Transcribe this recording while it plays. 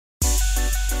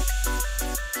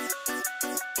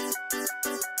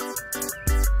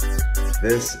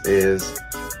This is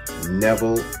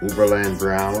Neville Uberland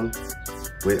Brown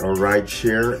with a ride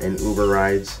share and Uber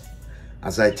rides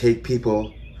as I take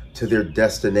people to their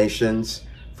destinations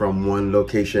from one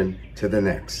location to the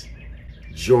next.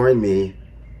 Join me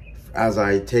as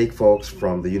I take folks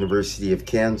from the University of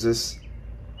Kansas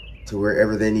to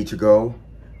wherever they need to go.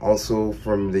 Also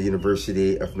from the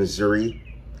University of Missouri,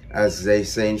 as they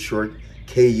say in short,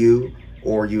 KU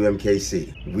or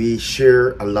UMKC. We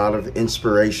share a lot of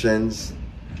inspirations,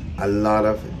 a lot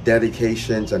of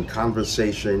dedications and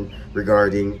conversation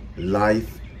regarding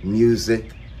life,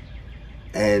 music,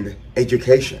 and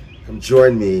education. Come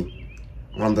join me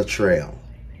on the trail.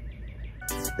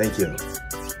 Thank you.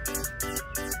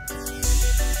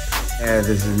 And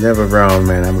this is Neville Brown,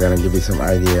 man. I'm gonna give you some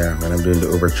idea when I'm doing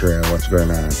the Uber trail, what's going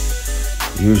on.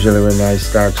 Usually when I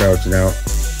start out,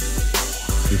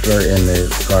 people are in the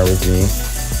car with me,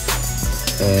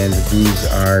 and these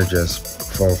are just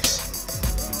folks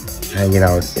hanging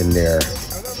out in there,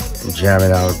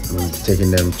 jamming out, taking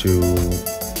them to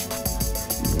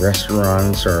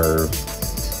restaurants or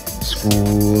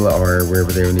school or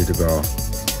wherever they need to go.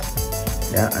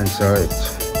 Yeah, and so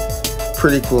it's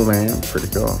pretty cool, man, pretty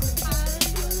cool.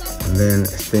 And then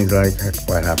things like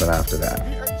what happened after that.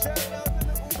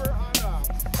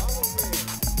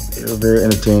 They were very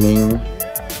entertaining,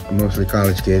 mostly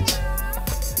college kids.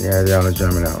 Yeah, they're all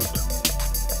jamming out.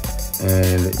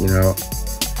 And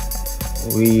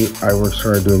I work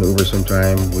hard doing Uber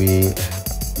sometime. If we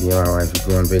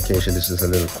go on vacation, this is a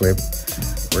little clip.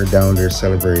 We're down there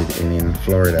celebrating in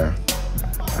Florida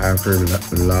after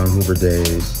long Uber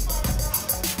days,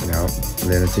 and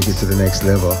then I take it to the next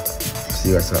level,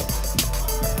 see what's up.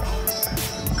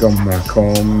 Come back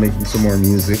home, making some more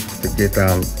music to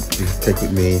take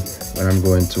with me when I'm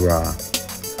going to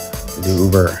do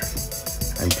Uber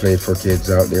and play for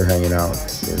kids out there hanging out.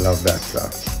 They love that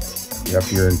stuff. Up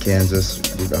here in Kansas,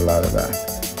 we do a lot of that.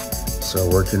 So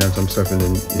working on some stuff in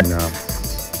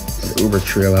the Uber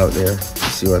trail out there,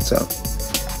 see what's up.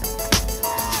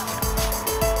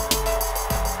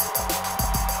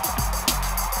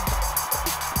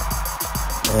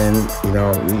 And we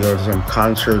go to some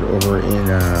concert over in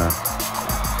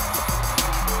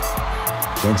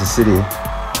Kansas City.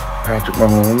 Patrick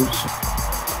Mahomes.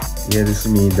 Yeah, this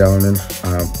is me down in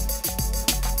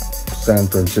San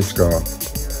Francisco,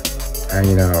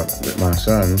 hanging out with my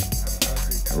son,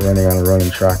 running on a running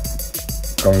track.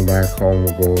 Coming back home,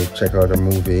 we'll go check out a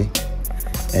movie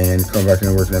and come back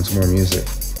and working on some more music.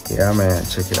 Yeah, man,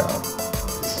 check it out.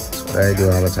 That's what I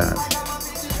do all the time.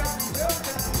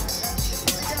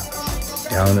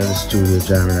 Down in the studio,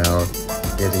 jamming out,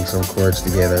 getting some chords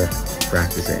together,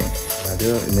 practicing. I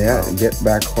do it. Yeah, get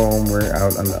back home.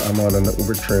 I'm out on the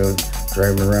Uber trail,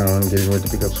 driving around, getting ready to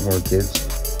pick up some more kids.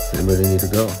 Getting where they need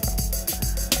to go.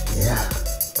 Yeah,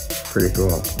 pretty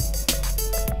cool.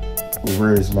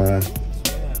 Uber is my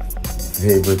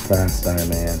favorite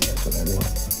pastime, man. That's what I do.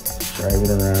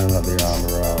 Driving around out there on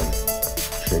the road,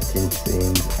 checking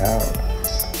things out.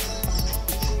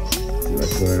 See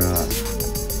what's going on.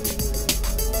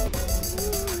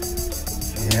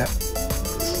 Yep.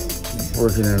 Keep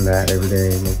working on that every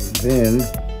day. Then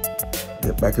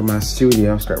get back in my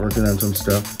studio, start working on some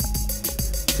stuff.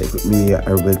 Take with me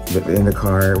in the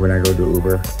car when I go to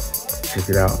Uber. Check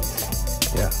it out.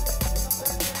 Yeah.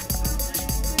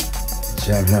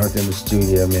 Jamming out in the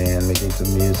studio, man, making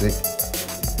some music.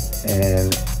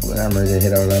 And when I'm ready to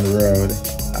head out on the road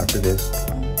after this,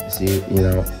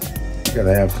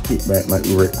 gotta have to keep my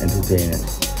Uber entertaining.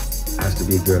 Has to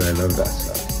be good. I love that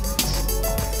stuff.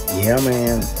 Yeah,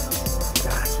 man,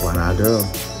 that's what I do.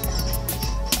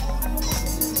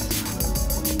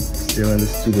 Still in the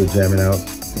studio jamming out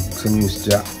some new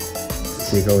stuff.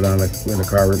 Take out in the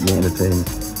car with me, entertain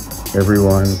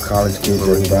everyone, college kids,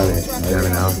 everybody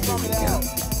jamming out.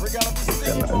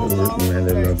 Man,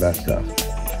 they love that stuff.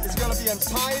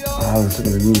 Listen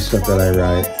to the new stuff that I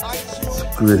write.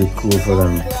 It's really cool for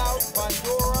them.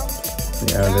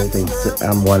 Yeah, they think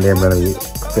one day I'm gonna be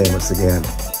famous again.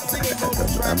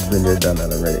 I've been there, done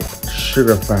that already.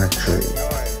 Sugar Factory,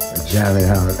 jamming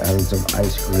out, having some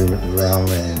ice cream, rum,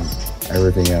 and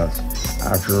everything else.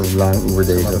 After long Uber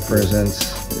days of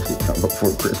presents,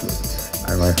 before Christmas,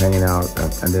 I like hanging out,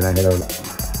 and then I head out.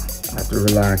 I have to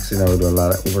relax, do a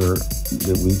lot of Uber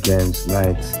the weekends,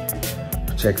 nights.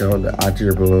 Check out the hot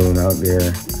air balloon out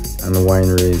there on the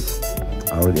wineries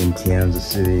out in Kansas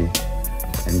City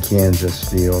and Kansas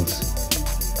fields,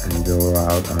 and go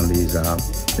out on these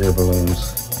air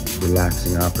balloons,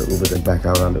 relaxing after Uber, and back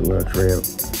out on the Uber trail.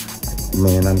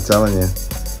 Man, I'm telling you,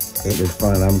 it is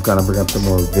fun. I'm gonna bring up some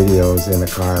more videos in the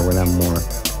car when I'm more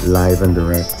live and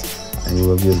direct. and you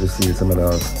will be able to see some of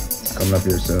those coming up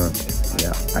here soon.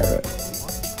 Yeah, alright.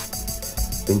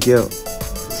 Thank you.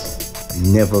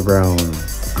 Neville Brown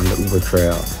on the Uber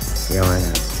Trail. Yeah,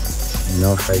 man.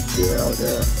 No fake here out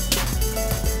there.